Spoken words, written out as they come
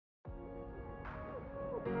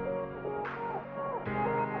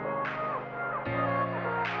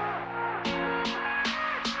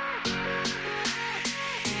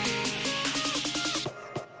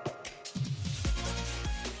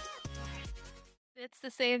It's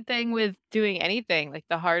the same thing with doing anything. Like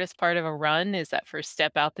the hardest part of a run is that first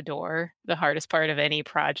step out the door. The hardest part of any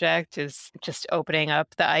project is just opening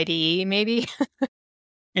up the IDE, maybe.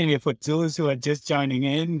 Anyway, for those who are just joining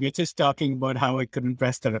in, we're just talking about how I couldn't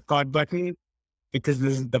press the record button because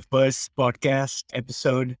this is the first podcast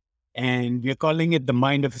episode and we're calling it The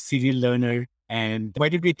Mind of a Serial Learner. And why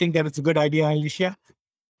did we think that was a good idea, Alicia?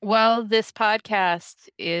 Well, this podcast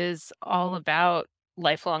is all about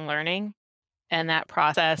lifelong learning and that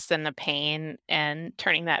process and the pain and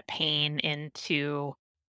turning that pain into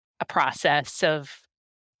a process of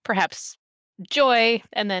perhaps joy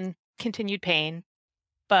and then continued pain.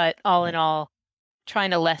 But all in all,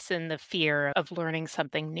 trying to lessen the fear of learning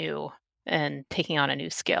something new and taking on a new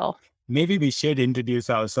skill. Maybe we should introduce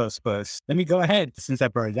ourselves first. Let me go ahead since I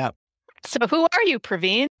brought it up. So, who are you,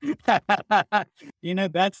 Praveen?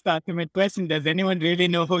 That's the ultimate question. Does anyone really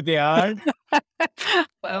know who they are?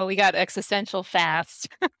 Well, we got existential fast.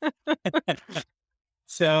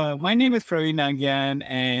 So my name is Praveen Angyan,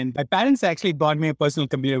 and my parents actually bought me a personal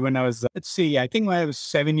computer when I was, I think when I was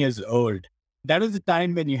 7 years old. That was the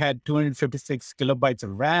time when you had 256 kilobytes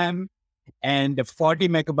of RAM and a 40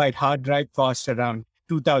 megabyte hard drive cost around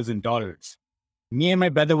 $2,000. Me and my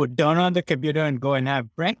brother would turn on the computer and go and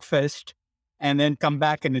have breakfast and then come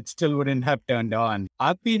back and it still wouldn't have turned on.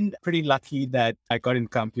 I've been pretty lucky that I got in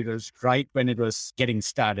computers right when it was getting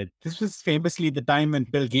started. This was famously the time when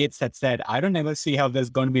Bill Gates had said, I don't ever see how there's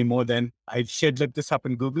going to be more than, I should look this up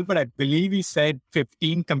in Google, but I believe he said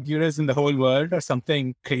 15 computers in the whole world or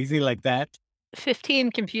something crazy like that.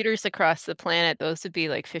 15 computers across the planet, those would be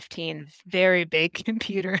like 15 very big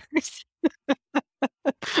computers.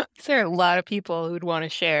 There are a lot of people who'd want to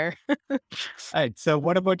share. All right. So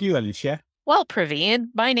what about you, Alicia? Well, Praveen,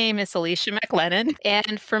 my name is Alicia McLennan.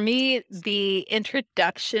 And for me, the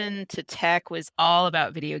introduction to tech was all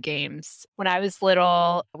about video games. When I was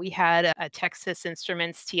little, we had a Texas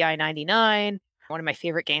Instruments TI-99. One of my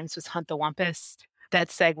favorite games was Hunt the Wumpus.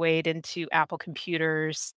 That segued into Apple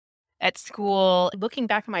computers. At school, looking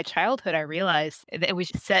back at my childhood, I realized that it was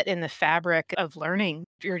set in the fabric of learning.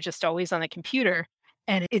 You're just always on the computer.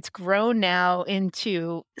 And it's grown now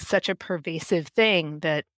into such a pervasive thing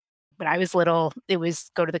that when I was little, it was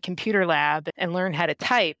go to the computer lab and learn how to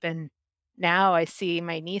type. And now I see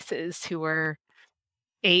my nieces who are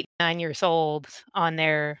 8, 9 years old on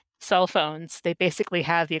their cell phones. They basically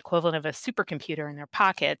have the equivalent of a supercomputer in their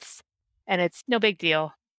pockets, and it's no big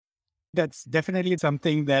deal. That's definitely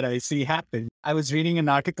something that I see happen. I was reading an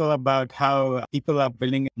article about how people are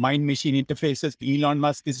building mind machine interfaces. Elon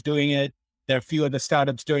Musk is doing it. There are a few other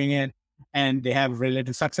startups doing it and they have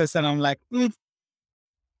relative success. And I'm like,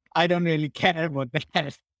 I don't really care about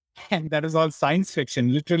that. And that is all science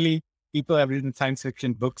fiction. Literally, people have written science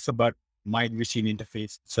fiction books about mind machine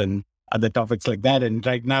interfaces and other topics like that. And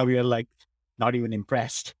right now we are like not even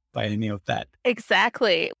impressed by any of that.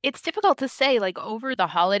 Exactly. It's difficult to say. Like over the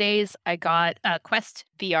holidays, I got a Quest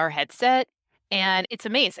VR headset and it's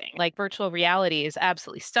amazing. Like virtual reality is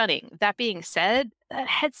absolutely stunning. That being said, that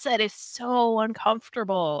headset is so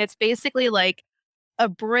uncomfortable. It's basically like a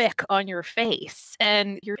brick on your face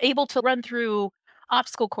and you're able to run through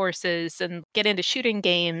obstacle courses and get into shooting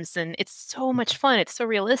games and it's so much fun. It's so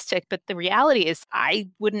realistic, but the reality is I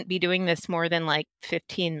wouldn't be doing this more than like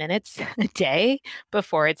 15 minutes a day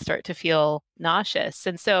before I'd start to feel nauseous.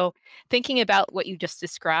 And so thinking about what you just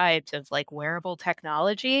described of like wearable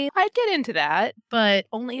technology, I'd get into that, but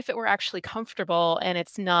only if it were actually comfortable and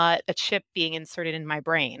it's not a chip being inserted in my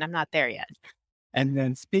brain. I'm not there yet. And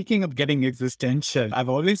then speaking of getting existential, I've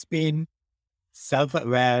always been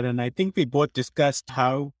self-aware. And I think we both discussed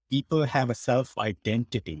how people have a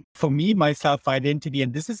self-identity. For me, my self-identity,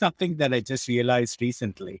 and this is something that I just realized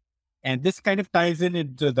recently. And this kind of ties in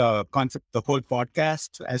into the concept of the whole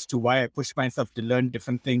podcast as to why I push myself to learn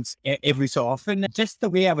different things every so often. Just the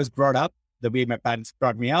way I was brought up, the way my parents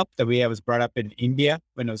brought me up, the way I was brought up in India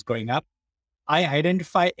when I was growing up, I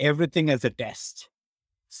identify everything as a test.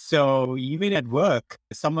 So even at work,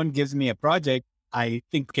 if someone gives me a project, I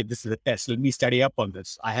think, okay, this is a test. Let me study up on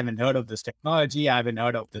this. I haven't heard of this technology. I haven't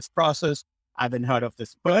heard of this process. I haven't heard of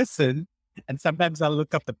this person. And sometimes I'll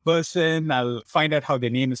look up the person. I'll find out how their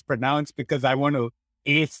name is pronounced because I want to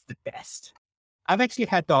ace the test. I've actually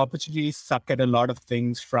had the opportunity to suck at a lot of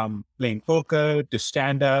things from playing poker to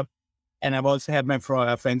stand up. And I've also had my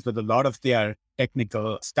friends with a lot of their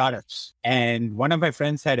technical startups. And one of my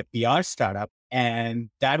friends had a PR startup. And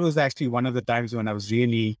that was actually one of the times when I was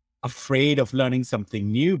really afraid of learning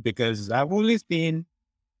something new because I've always been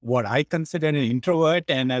what I consider an introvert.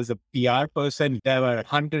 And as a PR person, there were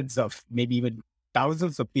hundreds of maybe even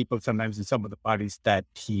thousands of people sometimes in some of the parties that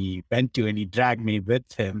he went to, and he dragged me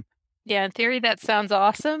with him. Yeah, in theory, that sounds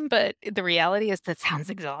awesome, but the reality is that sounds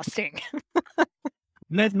exhausting.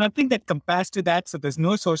 There's nothing that compares to that. So there's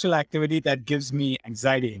no social activity that gives me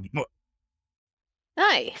anxiety anymore.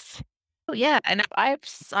 Nice. Oh, yeah, and I've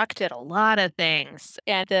sucked at a lot of things,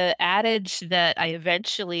 and the adage that I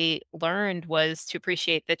eventually learned was to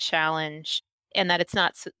appreciate the challenge and that it's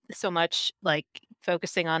not so much like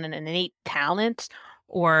focusing on an innate talent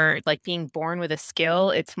or like being born with a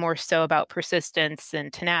skill. It's more so about persistence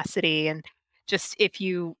and tenacity. And just if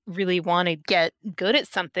you really want to get good at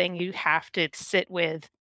something, you have to sit with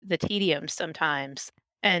the tedium sometimes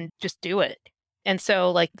and just do it. And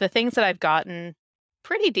so, like, the things that I've gotten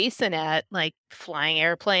pretty decent at, like flying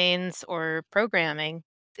airplanes or programming,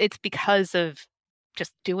 it's because of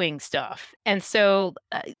just doing stuff. And so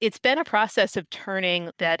it's been a process of turning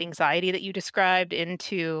that anxiety that you described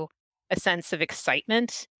into a sense of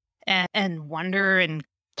excitement and wonder and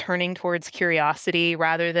turning towards curiosity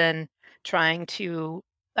rather than trying to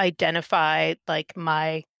identify like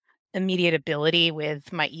my immediate ability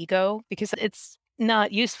with my ego because it's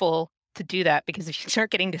not useful to do that because if you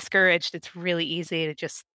start getting discouraged, it's really easy to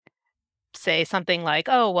just say something like,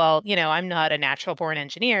 "Oh, well, I'm not a natural born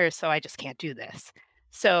engineer, so I just can't do this."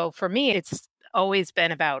 So for me, it's always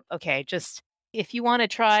been about, okay, just if you want to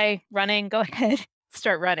try running, go ahead,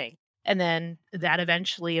 start running. And then that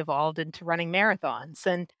eventually evolved into running marathons.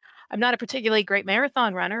 And I'm not a particularly great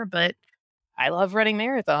marathon runner, but I love running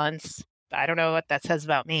marathons. I don't know what that says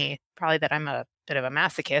about me. Probably that I'm a bit of a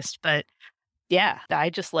masochist, but yeah, I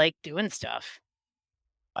just like doing stuff.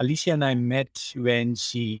 Alicia and I met when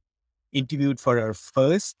she interviewed for her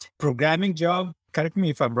first programming job. Correct me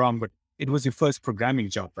if I'm wrong, but it was your first programming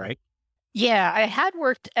job, right? Yeah, I had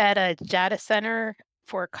worked at a data center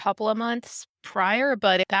for a couple of months prior,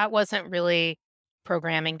 but that wasn't really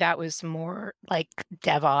programming. That was more like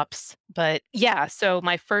DevOps. But yeah, so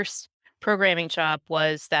my first programming job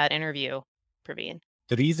was that interview, Praveen.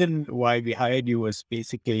 The reason why we hired you was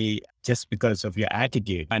basically just because of your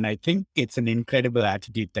attitude. And I think it's an incredible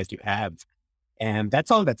attitude that you have. And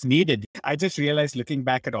that's all that's needed. I just realized looking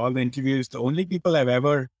back at all the interviews, the only people I've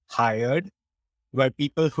ever hired were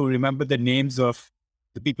people who remember the names of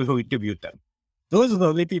the people who interviewed them. Those are the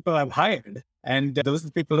only people I've hired. And those are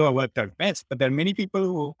the people who have worked out best. But there are many people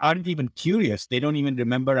who aren't even curious. They don't even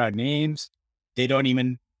remember our names. They don't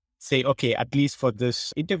even say, okay, at least for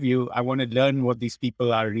this interview, I want to learn what these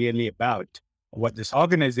people are really about, what this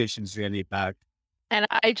organization is really about. And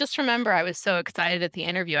I just remember I was so excited at the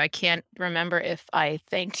interview. I can't remember if I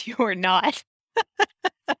thanked you or not.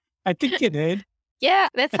 I think you did. Yeah,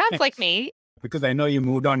 that sounds like me. Because I know you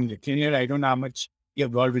moved on in your career. I don't know how much you're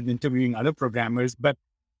involved with interviewing other programmers, but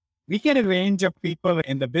we get a range of people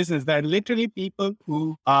in the business. There are literally people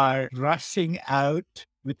who are rushing out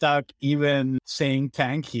without even saying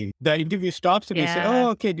thank you. The interview stops and they say, Yeah. oh,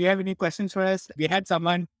 okay, do you have any questions for us? We had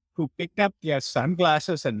someone who picked up their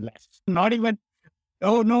sunglasses and left. Not even,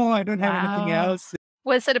 oh, no, I don't have anything Wow. else.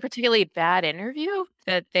 Was it a particularly bad interview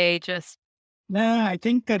that they just No, I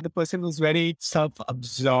think the person was very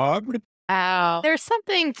self-absorbed. wow. There's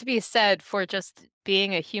something to be said for just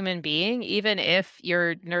being a human being, even if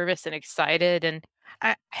you're nervous and excited. And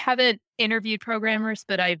I haven't interviewed programmers,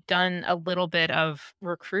 but I've done a little bit of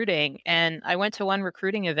recruiting. And I went to one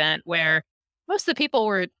recruiting event where most of the people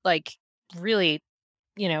were like really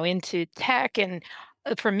into tech. And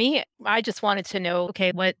for me, I just wanted to know,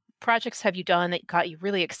 okay, what projects have you done that got you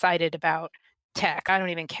really excited about tech? I don't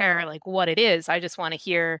even care like what it is. I just want to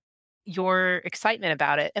hear your excitement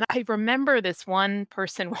about it. And I remember this one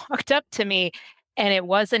person walked up to me and it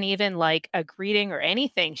wasn't even like a greeting or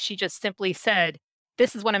anything. She just simply said,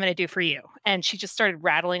 "This is what I'm going to do for you." And she just started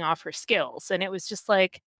rattling off her skills. And it was just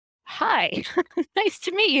like, "Hi, nice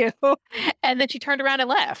to meet you." And then she turned around and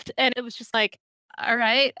left. And it was just like, all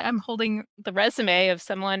right, I'm holding the resume of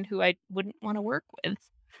someone who I wouldn't want to work with.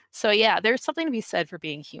 So yeah, there's something to be said for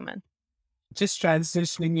being human. Just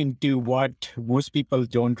transitioning into what most people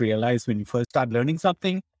don't realize when you first start learning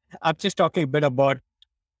something. I'm just talking a bit about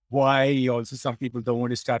why also some people don't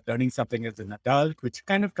want to start learning something as an adult, which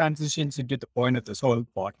kind of transitions into the point of this whole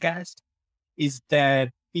podcast, is that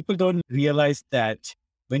people don't realize that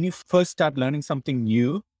when you first start learning something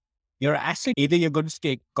new, you're actually either you're going to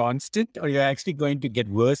stay constant or you're actually going to get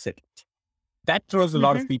worse at it. That throws a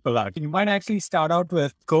lot Hmm. of people out. You might actually start out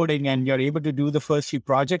with coding and you're able to do the first few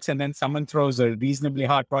projects, and then someone throws a reasonably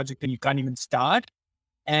hard project and you can't even start.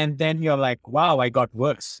 And then you're like, wow, I got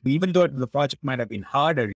worse. Even though the project might have been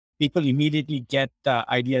harder, people immediately get the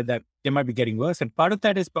idea that they might be getting worse. And part of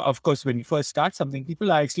that is, of course, when you first start something,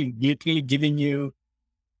 people are actually literally giving you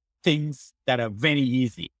things that are very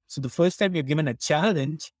easy. So the first time you're given a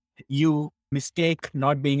challenge, you mistake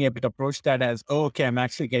not being able to approach that as, oh, okay, I'm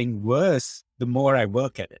actually getting worse the more I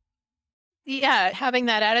work at it. Yeah, having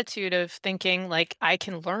that attitude of thinking like I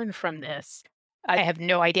can learn from this. I have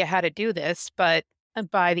no idea how to do this, but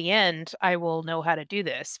by the end, I will know how to do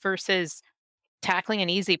this versus tackling an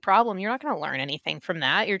easy problem. You're not going to learn anything from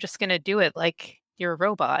that. You're just going to do it like you're a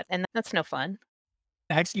robot, and that's no fun.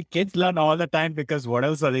 Actually, kids learn all the time because what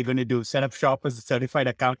else are they going to do? Set up shop as a certified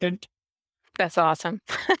accountant? That's awesome.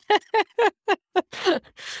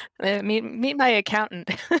 Meet my accountant.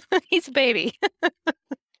 He's a baby.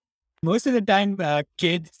 Most of the time,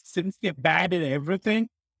 kids, since they're bad at everything,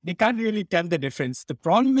 they can't really tell the difference. The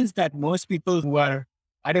problem is that most people who are,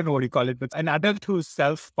 I don't know what you call it, but an adult who's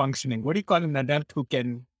self functioning, what do you call an adult who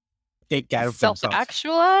can take care of themselves?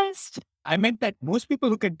 Self-actualized? I meant that most people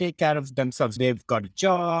who can take care of themselves, they've got a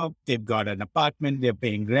job, they've got an apartment, they're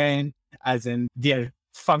paying rent, as in they're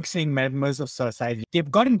functioning members of society. They've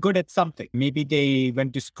gotten good at something. Maybe they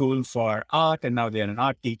went to school for art and now they're an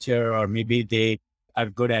art teacher, or maybe they are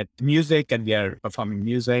good at music and they're performing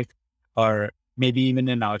music, or maybe even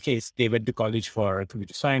in our case, they went to college for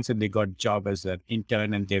computer science and they got a job as an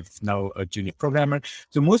intern and they've now a junior programmer.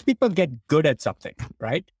 So most people get good at something,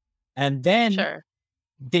 right? And then Sure.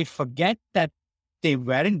 they forget that they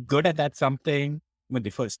weren't good at that something when they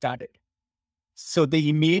first started. So they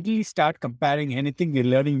immediately start comparing anything they're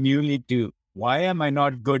learning newly to why am I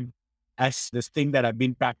not good as this thing that I've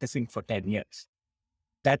been practicing for 10 years?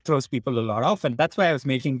 That throws people a lot off. And that's why I was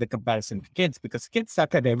making the comparison to kids, because kids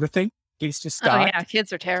suck at everything. Kids just Oh, start. yeah,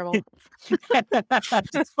 kids are terrible.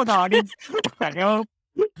 Just for the audience, I hope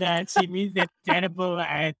that she means they're terrible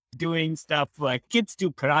at doing stuff like kids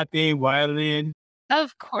do karate, violin.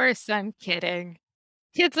 Of course, I'm kidding.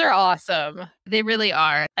 Kids are awesome. They really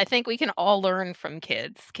are. I think we can all learn from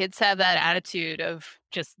kids. Kids have that attitude of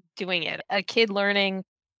just doing it. A kid learning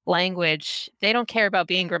language, they don't care about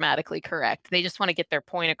being grammatically correct. They just want to get their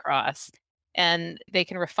point across and they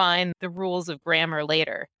can refine the rules of grammar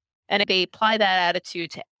later. And they apply that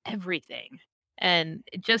attitude to everything. And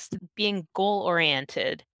just being goal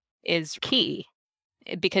oriented is key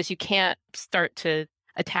because you can't start to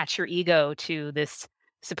attach your ego to this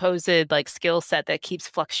supposed like skill set that keeps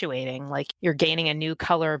fluctuating, like you're gaining a new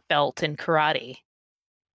color belt in karate.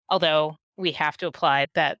 Although we have to apply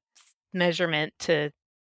that measurement to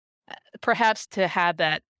perhaps to have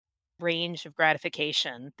that range of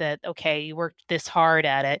gratification that, okay, you worked this hard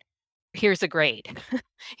at it. Here's a grade.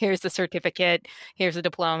 Here's the certificate. Here's a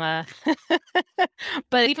diploma.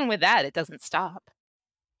 But even with that, it doesn't stop.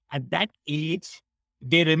 At that age,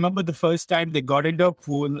 they remember the first time they got into a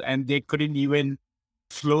pool and they couldn't even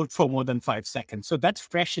float for more than 5 seconds. So that's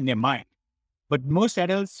fresh in their mind. But most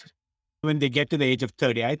adults, when they get to the age of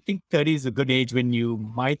 30, I think 30 is a good age when you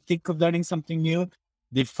might think of learning something new.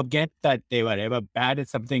 They forget that they were ever bad at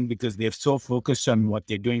something because they're so focused on what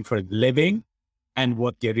they're doing for a living and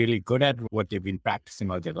what they're really good at, what they've been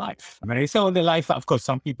practicing all their life. When I say all their life, of course,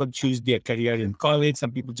 some people choose their career in college,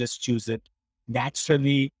 some people just choose it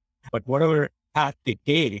naturally. But whatever path they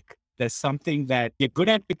take, there's something that they're good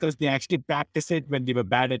at because they actually practice it when they were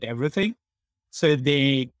bad at everything. So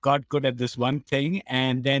they got good at this one thing.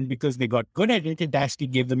 And then because they got good at it, it actually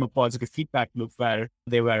gave them a positive feedback loop where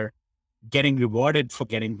they were getting rewarded for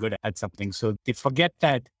getting good at something. So they forget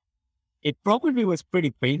that it probably was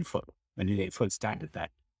pretty painful when they first started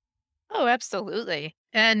that. Oh, absolutely.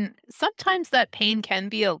 And sometimes that pain can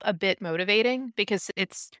be a bit motivating because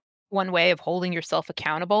it's one way of holding yourself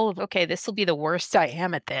accountable of, okay, this will be the worst I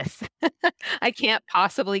am at this. I can't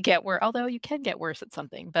possibly get worse, although you can get worse at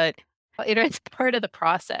something, but it's part of the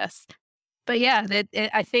process. But yeah,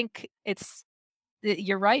 I think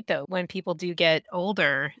you're right though. When people do get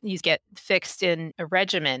older, you get fixed in a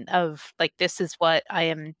regimen of like, this is what I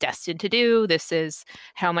am destined to do. This is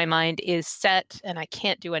how my mind is set, and I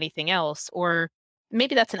can't do anything else. Or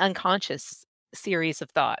maybe that's an unconscious series of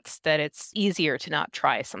thoughts that it's easier to not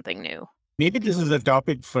try something new. Maybe this is a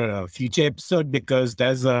topic for a future episode because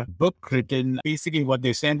there's a book written. Basically, what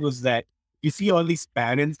they said was that you see all these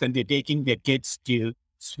parents and they're taking their kids to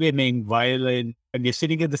swimming, violin, and they're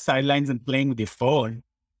sitting at the sidelines and playing with their phone.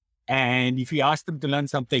 And if you ask them to learn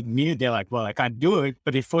something new, they're like, well, I can't do it.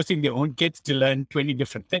 But they're forcing their own kids to learn 20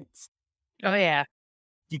 different things. Oh, yeah.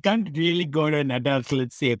 You can't really go to an adult,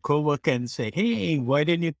 let's say a coworker, and say, hey, why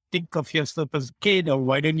don't you think of yourself as a kid? Or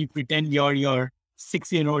why don't you pretend you're your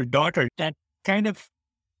 6-year-old daughter? That kind of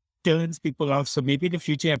turns people off. So maybe in the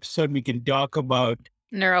future episode, we can talk about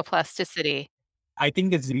Neuroplasticity. I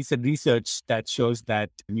think there's recent research that shows that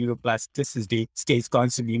neuroplasticity stays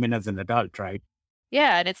constant even as an adult, right?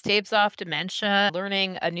 Yeah, and it staves off dementia,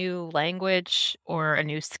 learning a new language or a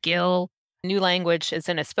new skill. New language is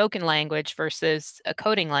in a spoken language versus a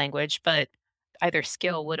coding language, but either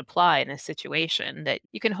skill would apply in a situation that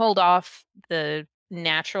you can hold off the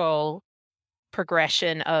natural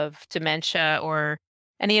progression of dementia or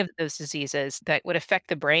any of those diseases that would affect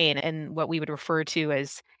the brain and what we would refer to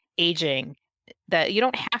as aging, that you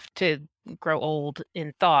don't have to grow old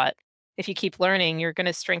in thought. If you keep learning, you're going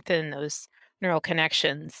to strengthen those neural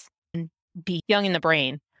connections and be young in the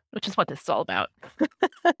brain, which is what this is all about.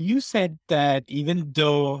 You said that even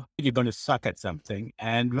though you're going to suck at something,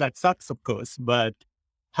 and that sucks, of course, but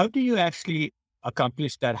how do you actually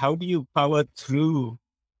accomplish that? How do you power through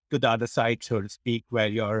to the other side, so to speak, where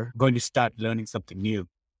you're going to start learning something new?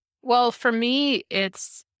 Well, for me,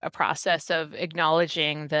 it's a process of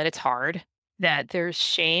acknowledging that it's hard, that there's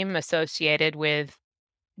shame associated with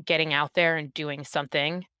getting out there and doing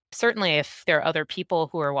something. Certainly, if there are other people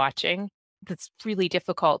who are watching, that's really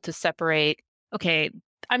difficult to separate. Okay,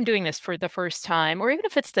 I'm doing this for the first time, or even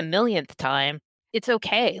if it's the millionth time, it's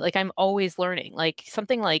okay. Like, I'm always learning. Like,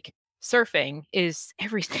 something like surfing is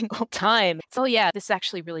every single time. So, yeah, this is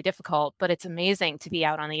actually really difficult, but it's amazing to be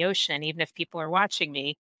out on the ocean, even if people are watching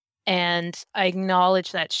me. And I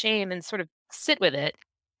acknowledge that shame and sort of sit with it,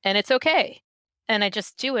 and it's okay. And I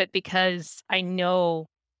just do it because I know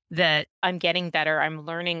that I'm getting better, I'm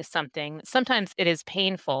learning something. Sometimes it is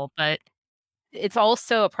painful, but it's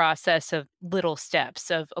also a process of little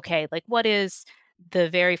steps of, okay, like what is the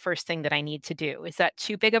very first thing that I need to do? Is that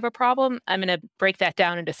too big of a problem? I'm going to break that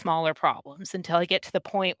down into smaller problems until I get to the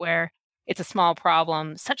point where it's a small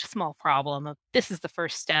problem, such a small problem of this is the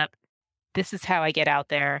first step. This is how I get out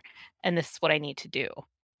there, and this is what I need to do.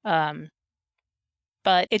 Um,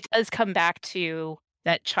 but it does come back to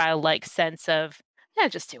that childlike sense of, "Yeah,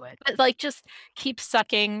 just do it." But, like, just keep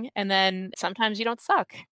sucking, and then sometimes you don't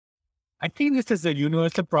suck. I think this is a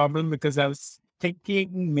universal problem because I was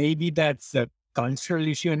thinking maybe that's a cultural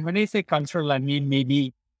issue. And when I say cultural, I mean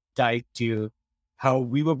maybe tied to how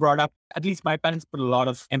we were brought up. At least my parents put a lot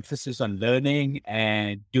of emphasis on learning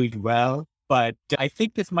and doing well. But I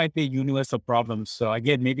think this might be a universal problem. So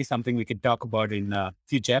again, maybe something we could talk about in a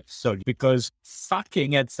future episode because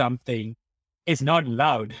sucking at something is not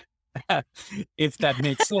allowed, if that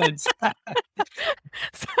makes sense.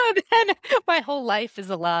 So then my whole life is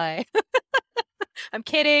a lie. I'm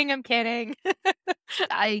kidding, I'm kidding.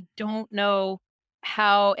 I don't know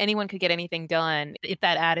how anyone could get anything done if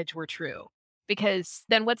that adage were true, because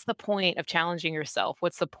then what's the point of challenging yourself?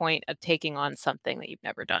 What's the point of taking on something that you've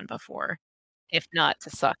never done before, if not to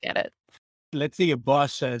suck at it? Let's say your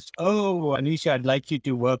boss says, "Oh, Anisha, I'd like you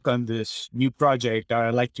to work on this new project, or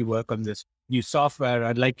I'd like to work on this new software.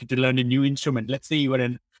 I'd like you to learn a new instrument." Let's say you were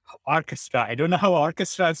in orchestra. I don't know how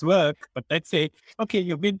orchestras work, but let's say, okay,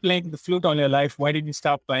 you've been playing the flute all your life. Why did you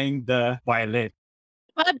stop playing the violin?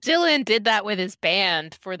 Bob Dylan did that with his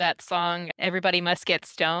band for that song, Everybody Must Get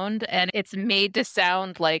Stoned, and it's made to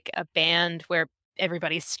sound like a band where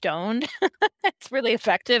everybody's stoned. It's really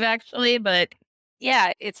effective, actually, but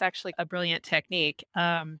yeah, it's actually a brilliant technique.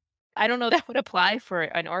 I don't know that would apply for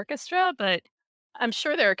an orchestra, but I'm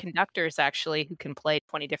sure there are conductors actually who can play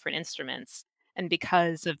 20 different instruments. And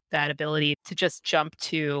because of that ability to just jump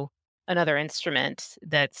to another instrument,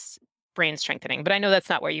 that's brain strengthening. But I know that's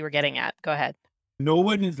not where you were getting at. Go ahead. No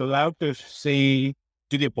one is allowed to say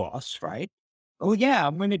to their boss, right? Oh, yeah,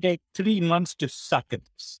 I'm going to take 3 months to suck at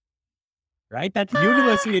this, right? That's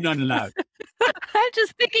universally not allowed. I'm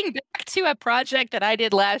just thinking back to a project that I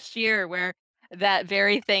did last year where that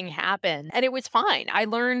very thing happened, and it was fine. I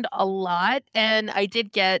learned a lot, and I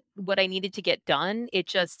did get what I needed to get done. It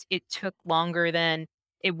took longer than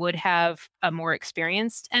it would have a more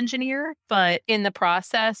experienced engineer, but in the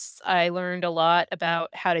process, I learned a lot about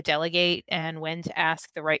how to delegate and when to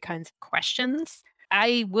ask the right kinds of questions.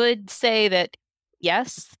 I would say that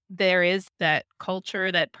yes, there is that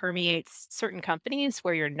culture that permeates certain companies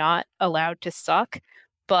where you're not allowed to suck.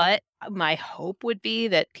 But my hope would be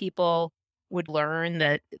that people would learn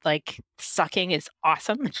that like sucking is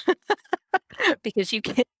awesome because you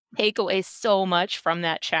can take away so much from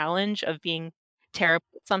that challenge of being terrible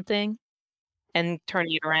at something and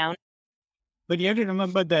turning it around. But you have to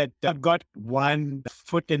remember that I've got one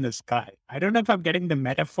foot in the sky. I don't know if I'm getting the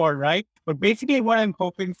metaphor right, but basically what I'm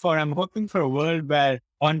hoping for a world where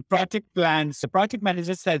on project plans, the project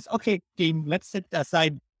manager says, okay, team, let's set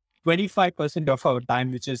aside 25% of our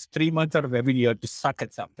time, which is 3 months out of every year to suck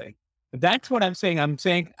at something. That's what I'm saying. I'm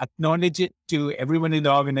saying acknowledge it to everyone in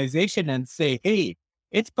the organization and say, hey,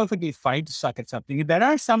 it's perfectly fine to suck at something. There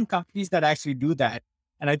are some companies that actually do that.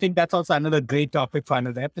 And I think that's also another great topic for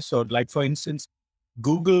another episode. Like, for instance,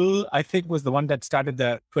 Google, I think, was the one that started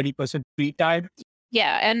the 20% free time.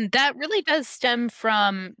 Yeah, and that really does stem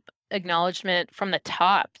from acknowledgement from the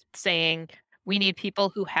top saying we need people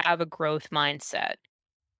who have a growth mindset.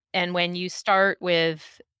 And when you start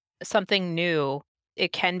with something new,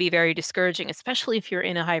 it can be very discouraging, especially if you're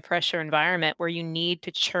in a high pressure environment where you need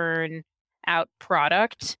to churn out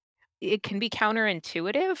product. It can be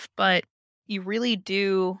counterintuitive, but you really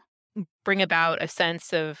do bring about a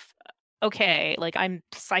sense of, okay, like I'm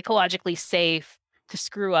psychologically safe to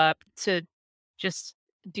screw up, to just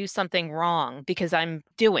do something wrong because I'm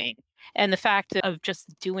doing. And the fact of just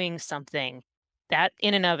doing something, that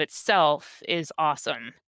in and of itself is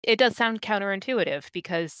awesome. It does sound counterintuitive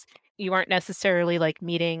because you aren't necessarily like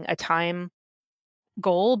meeting a time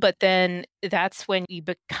goal, but then that's when you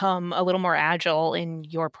become a little more agile in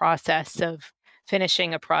your process of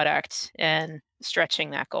finishing a product and stretching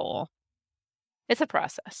that goal. It's a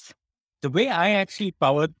process. The way I actually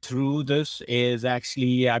powered through this is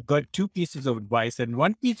actually, I've got two pieces of advice. And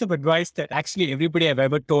one piece of advice that actually everybody I've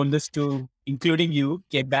ever told this to, including you,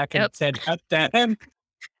 came back and Yep. said, "Help them."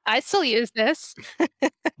 I still use this.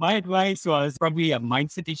 My advice was probably a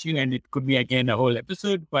mindset issue, and it could be again a whole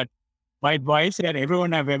episode. But my advice that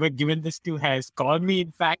everyone I've ever given this to has called me,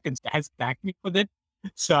 in fact, and has thanked me for it.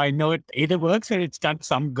 So I know it either works or it's done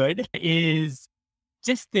some good, is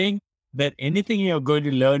just think that anything you're going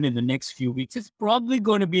to learn in the next few weeks is probably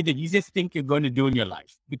going to be the easiest thing you're going to do in your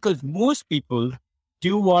life. Because most people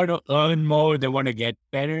do want to earn more, they want to get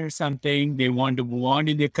better at something, they want to move on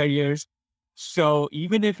in their careers. So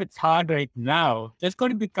even if it's hard right now, there's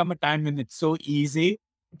going to become a time when it's so easy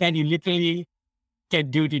that you literally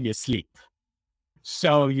can do it in your sleep.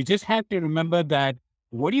 So you just have to remember that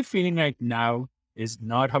what you're feeling right now is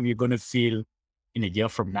not how you're going to feel in a year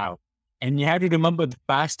from now. And you have to remember the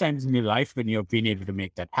past times in your life when you've been able to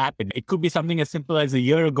make that happen. It could be something as simple as a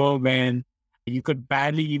year ago when you could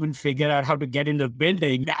barely even figure out how to get in the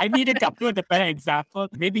building. I needed to upload a better example.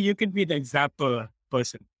 Maybe you could be the example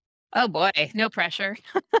person. Oh boy, no pressure.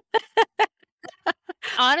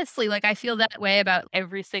 Honestly, like I feel that way about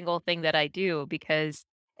every single thing that I do because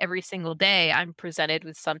every single day I'm presented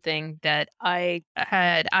with something that I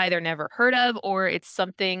had either never heard of or it's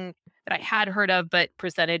something that I had heard of but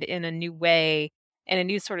presented in a new way in a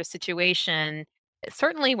new sort of situation.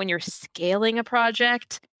 Certainly when you're scaling a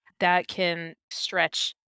project, that can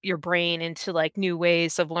stretch your brain into like new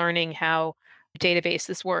ways of learning how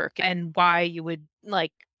databases work and why you would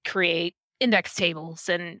like create index tables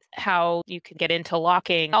and how you can get into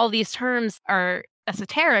locking. All these terms are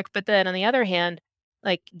esoteric, but then on the other hand,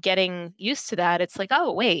 like getting used to that, it's like,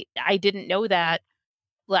 oh, wait, I didn't know that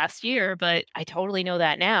last year, but I totally know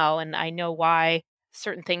that now. And I know why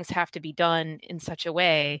certain things have to be done in such a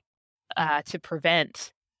way to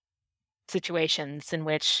prevent situations in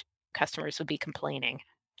which customers would be complaining,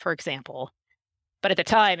 for example. But at the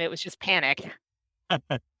time, it was just panic.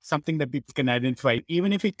 Something that people can identify,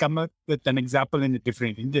 even if we come up with an example in a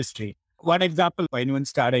different industry. One example for anyone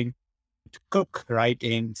starting to cook, right,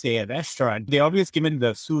 in say a restaurant, they're always given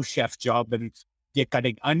the sous chef job and they're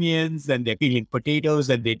cutting onions and they're peeling potatoes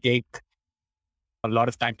and they take a lot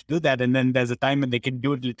of time to do that. And then there's a time when they can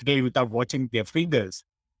do it literally without watching their fingers.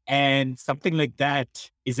 And something like that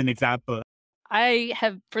is an example. I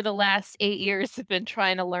have, for the last 8 years, have been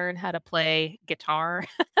trying to learn how to play guitar.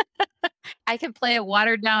 I can play a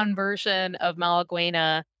watered down version of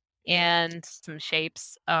Malaguena and some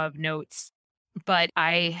shapes of notes, but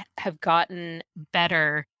I have gotten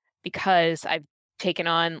better because I've taken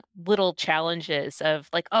on little challenges of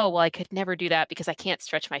like, oh, well, I could never do that because I can't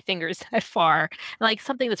stretch my fingers that far. Like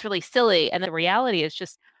something that's really silly. And the reality is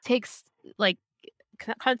just takes like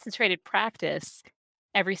concentrated practice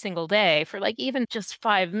every single day for like even just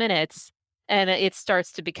 5 minutes. And it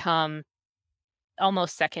starts to become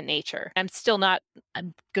almost second nature. I'm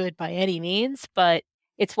good by any means, but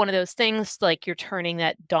it's one of those things like you're turning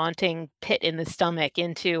that daunting pit in the stomach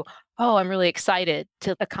into, oh, I'm really excited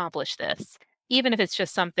to accomplish this, even if it's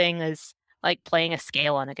just something as like playing a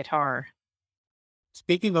scale on a guitar.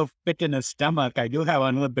 Speaking of pit in a stomach, I do have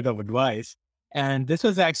another bit of advice. And this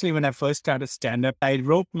was actually when I first started stand up. I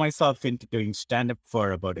roped myself into doing stand up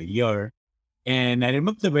for about a year. And I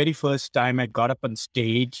remember the very first time I got up on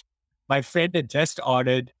stage, my friend had just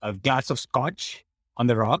ordered a glass of scotch on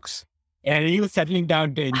the rocks and he was settling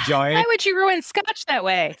down to enjoy Why it. would you ruin scotch that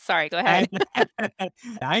way? Sorry, go ahead. And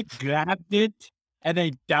I grabbed it and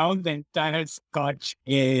I downed the entire scotch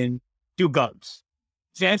in two gulps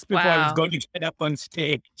just before I was Wow. going to get up on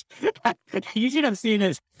stage. You should have seen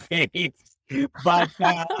his face. But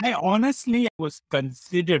I honestly was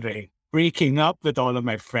considering breaking up with all of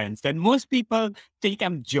my friends. And most people think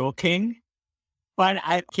I'm joking, but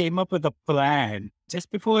I came up with a plan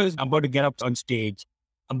just before I was about to get up on stage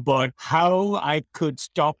about how I could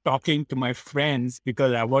stop talking to my friends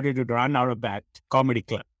because I wanted to run out of that comedy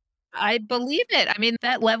club. I believe it. I mean,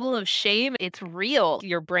 that level of shame, it's real.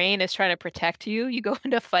 Your brain is trying to protect you. You go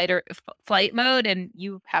into flight mode and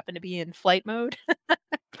you happen to be in flight mode.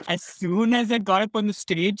 As soon as I got up on the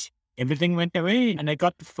stage, everything went away and I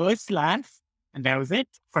got the first laugh. And that was it.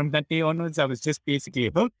 From that day onwards, I was just basically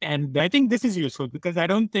hooked. And I think this is useful because I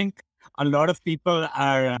don't think a lot of people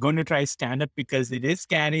are going to try stand up because it is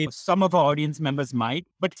scary. Some of our audience members might,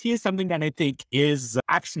 but here's something that I think is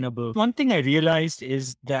actionable. One thing I realized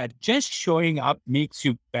is that just showing up makes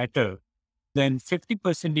you better than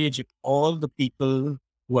 50% of all the people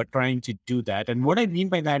who are trying to do that. And what I mean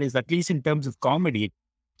by that is, at least in terms of comedy,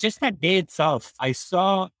 just that day itself, I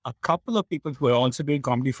saw a couple of people who were also doing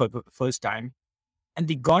comedy for the first time, and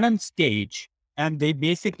they got on stage and they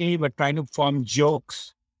basically were trying to form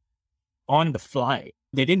jokes on the fly.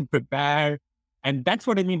 They didn't prepare. And that's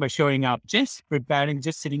what I mean by showing up, just preparing,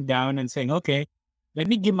 just sitting down and saying, okay, let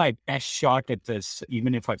me give my best shot at this,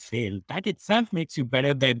 even if I fail. That itself makes you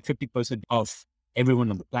better than 50% of everyone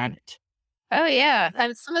on the planet. Oh, yeah.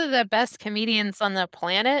 And some of the best comedians on the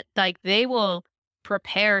planet, like, they will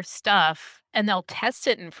prepare stuff and they'll test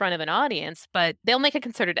it in front of an audience, but they'll make a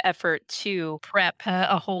concerted effort to prep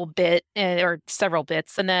a whole bit or several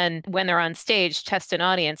bits. And then when they're on stage, test an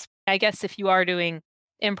audience. I guess if you are doing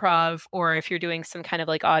improv or if you're doing some kind of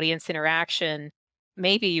like audience interaction,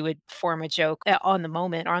 maybe you would form a joke on the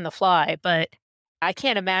moment or on the fly. But I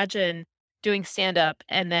can't imagine doing stand up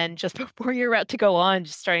and then just before you're about to go on,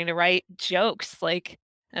 just starting to write jokes, like,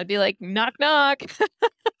 I'd be like, "Knock, knock."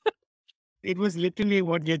 It was literally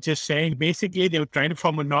what you're just saying. Basically, they were trying to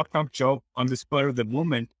form a knock-knock joke on the spur of the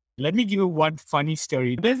moment. Let me give you one funny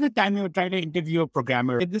story. There's a time we were trying to interview a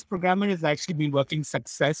programmer. This programmer has actually been working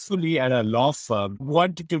successfully at a law firm,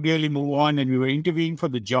 wanted to really move on, and we were interviewing for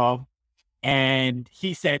the job. And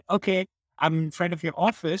he said, okay, I'm in front of your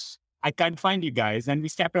office. I can't find you guys. And we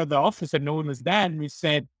stepped out of the office and no one was there. And we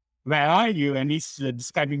said, where are you? And he's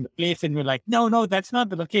describing the place. And we're like, no, no, that's not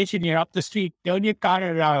the location. You're up the street. Turn your car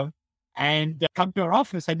around and come to our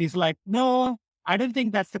office. And he's like, no, I don't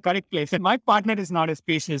think that's the correct place. And my partner is not as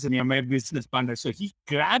patient as me, my business partner. So he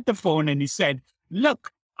grabbed the phone and he said,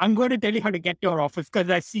 look, I'm going to tell you how to get to our office because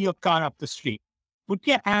I see your car up the street. Put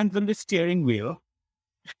your hands on the steering wheel,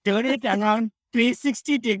 turn it around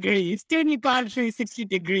 360 degrees, turn your car 360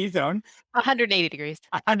 degrees on 180 degrees.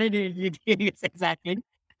 180 degrees exactly.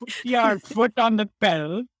 Put your foot on the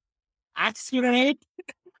pedal, accelerate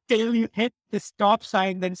till you hit the stop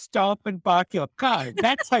sign, then stop and park your car.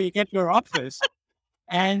 That's how you get to your office.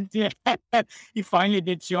 And he finally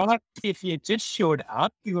did show up. If he had just showed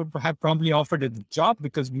up, he would have probably offered it the job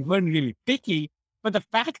because we weren't really picky. But the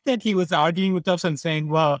fact that he was arguing with us and saying,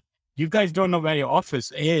 well, you guys don't know where your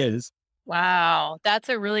office is. Wow, that's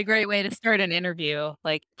a really great way to start an interview,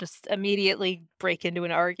 like, just immediately break into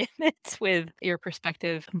an argument with your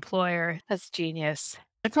prospective employer. That's genius.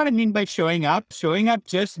 That's what I mean by showing up. Showing up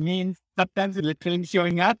just means sometimes literally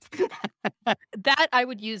showing up. That I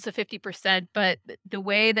would use the 50%, but the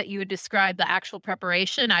way that you would describe the actual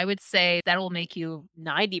preparation, I would say that'll make you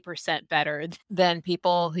 90% better than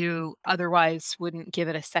people who otherwise wouldn't give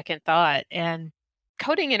it a second thought. And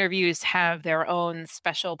coding interviews have their own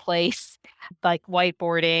special place, like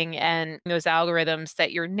whiteboarding and those algorithms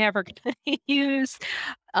that you're never going to use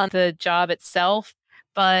on the job itself.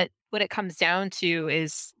 But what it comes down to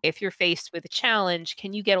is if you're faced with a challenge,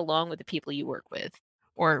 can you get along with the people you work with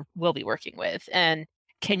or will be working with? And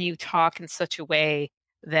can you talk in such a way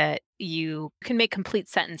that you can make complete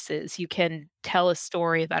sentences? You can tell a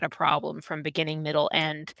story about a problem from beginning, middle,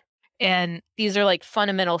 end. And these are like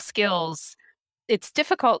fundamental skills. It's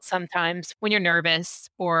difficult sometimes when you're nervous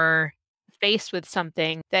or faced with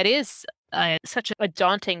something that is such a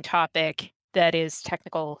daunting topic that is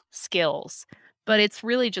technical skills. But it's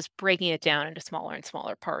really just breaking it down into smaller and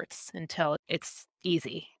smaller parts until it's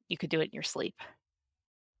easy. You could do it in your sleep.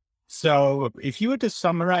 So if you were to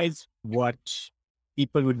summarize what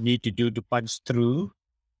people would need to do to punch through,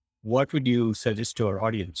 what would you suggest to our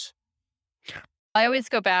audience? I always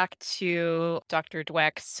go back to Dr.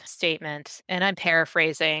 Dweck's statement, and I'm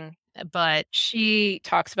paraphrasing, but she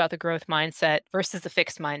talks about the growth mindset versus the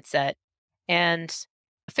fixed mindset. And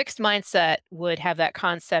a fixed mindset would have that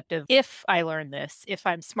concept of if I learn this, if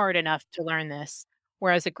I'm smart enough to learn this.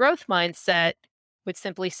 Whereas a growth mindset would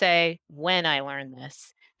simply say, when I learn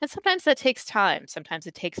this. And sometimes that takes time. Sometimes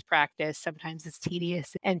it takes practice. Sometimes it's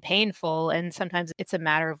tedious and painful. And sometimes it's a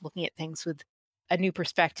matter of looking at things with a new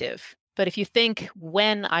perspective. But if you think,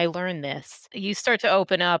 when I learn this, you start to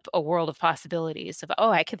open up a world of possibilities of, oh,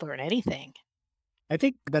 I could learn anything. I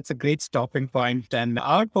think that's a great stopping point. And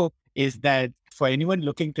our hope is that for anyone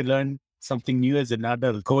looking to learn something new as an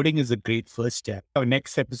adult, coding is a great first step. Our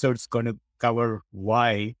next episode is going to cover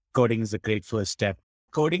why coding is a great first step.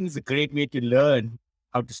 Coding is a great way to learn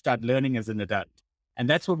how to start learning as an adult. And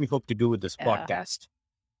that's what we hope to do with this Yeah. podcast.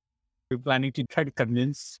 We're planning to try to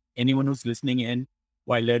convince anyone who's listening in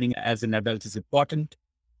why learning as an adult is important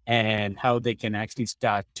and how they can actually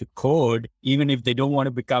start to code, even if they don't want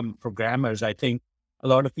to become programmers. I think a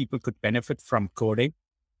lot of people could benefit from coding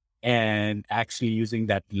and actually using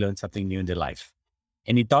that to learn something new in their life.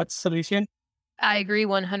 Any thoughts, Alicia? I agree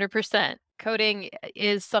 100%. Coding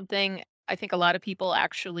is something I think a lot of people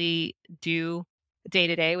actually do day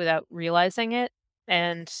to day without realizing it.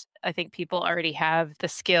 And I think people already have the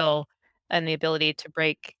skill and the ability to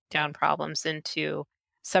break down problems into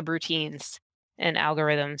subroutines and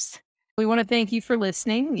algorithms. We want to thank you for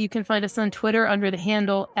listening. You can find us on Twitter under the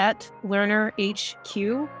handle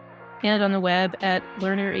 @LearnerHQ and on the web at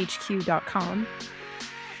learnerhq.com.